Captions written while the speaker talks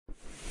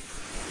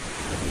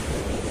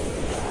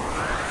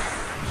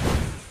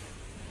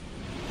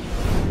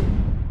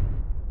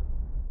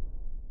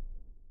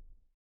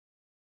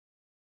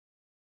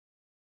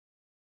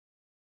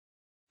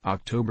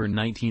October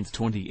 19,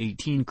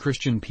 2018.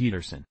 Christian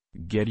Petersen,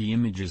 Getty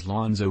Images.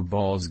 Lonzo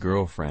Ball's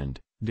girlfriend,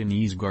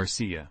 Denise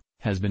Garcia,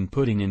 has been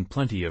putting in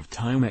plenty of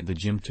time at the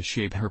gym to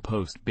shape her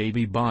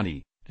post-baby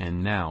body,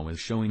 and now is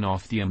showing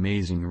off the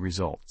amazing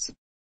results.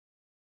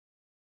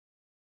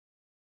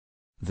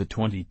 The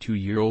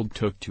 22-year-old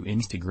took to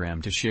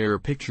Instagram to share a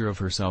picture of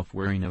herself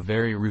wearing a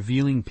very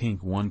revealing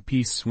pink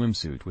one-piece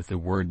swimsuit with the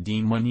word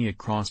D-Money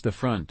across the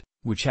front,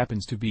 which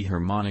happens to be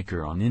her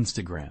moniker on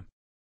Instagram.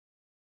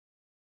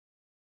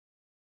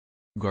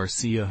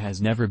 Garcia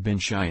has never been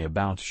shy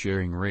about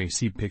sharing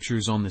racy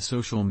pictures on the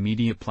social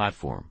media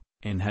platform,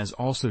 and has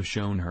also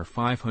shown her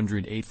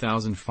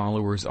 508,000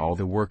 followers all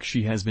the work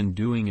she has been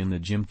doing in the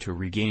gym to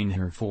regain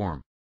her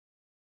form.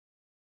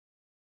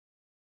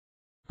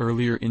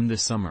 Earlier in the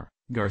summer,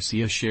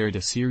 Garcia shared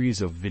a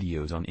series of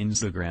videos on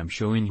Instagram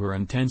showing her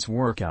intense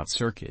workout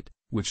circuit,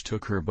 which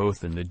took her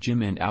both in the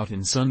gym and out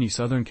in sunny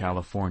Southern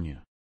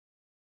California.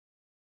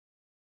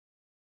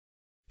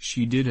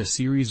 She did a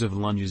series of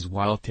lunges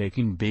while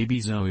taking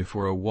baby Zoe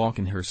for a walk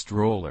in her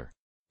stroller.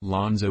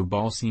 Lonzo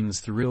Ball seems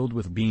thrilled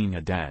with being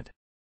a dad.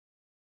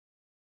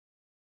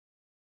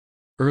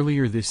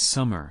 Earlier this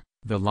summer,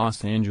 the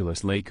Los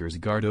Angeles Lakers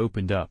guard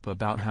opened up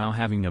about how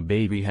having a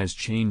baby has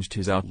changed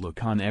his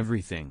outlook on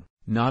everything,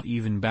 not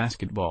even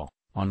basketball,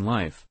 on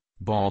life.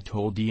 Ball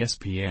told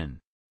ESPN,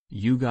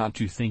 "You got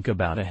to think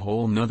about a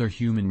whole nother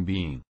human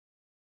being.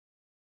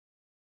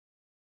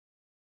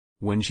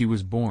 When she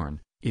was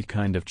born, it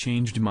kind of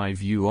changed my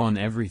view on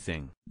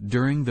everything.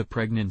 During the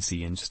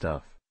pregnancy and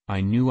stuff,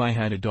 I knew I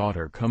had a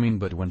daughter coming,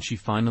 but when she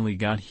finally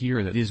got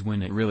here, that is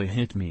when it really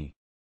hit me.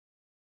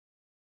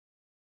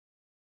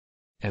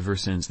 Ever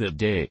since that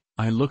day,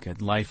 I look at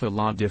life a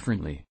lot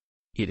differently."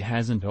 It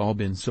hasn't all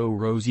been so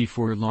rosy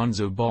for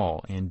Lonzo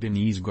Ball and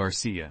Denise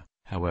Garcia,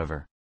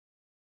 however.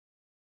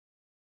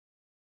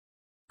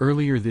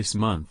 Earlier this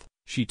month,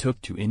 she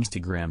took to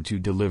Instagram to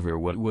deliver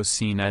what was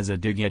seen as a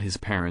dig at his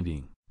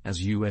parenting.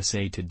 As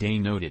USA Today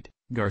noted,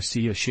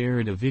 Garcia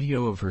shared a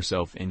video of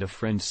herself and a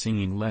friend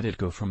singing "Let It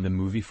Go" from the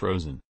movie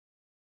Frozen.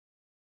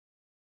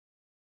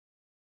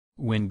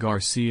 When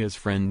Garcia's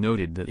friend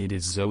noted that it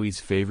is Zoe's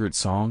favorite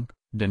song,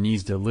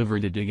 Denise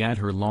delivered a dig at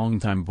her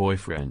longtime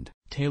boyfriend.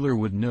 "Taylor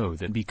would know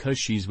that because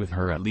she's with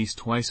her at least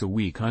twice a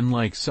week,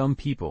 unlike some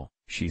people,"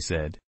 she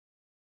said.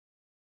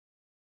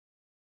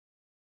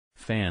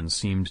 Fans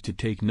seemed to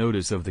take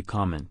notice of the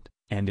comment,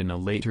 and in a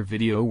later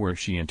video where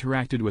she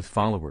interacted with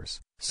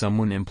followers,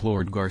 someone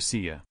implored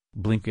Garcia,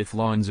 "Blink if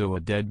Lonzo a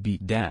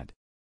deadbeat dad."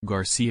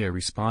 Garcia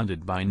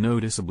responded by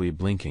noticeably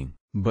blinking,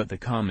 but the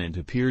comment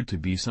appeared to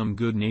be some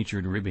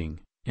good-natured ribbing,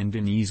 and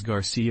Denise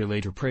Garcia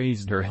later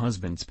praised her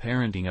husband's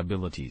parenting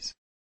abilities.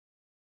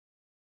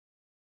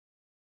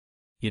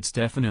 "It's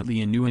definitely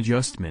a new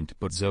adjustment,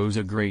 but Zoe's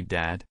a great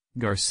dad,"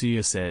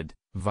 Garcia said,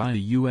 via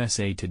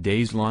USA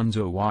Today's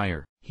Lonzo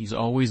Wire. "He's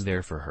always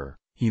there for her,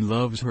 he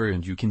loves her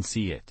and you can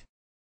see it.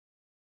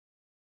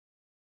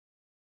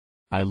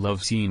 I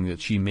love seeing that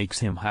she makes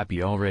him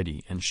happy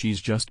already, and she's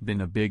just been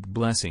a big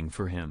blessing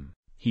for him.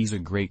 He's a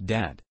great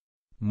dad."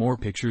 More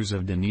pictures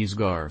of Denise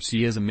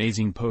Garcia's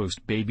amazing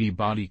post-baby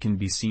body can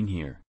be seen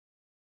here.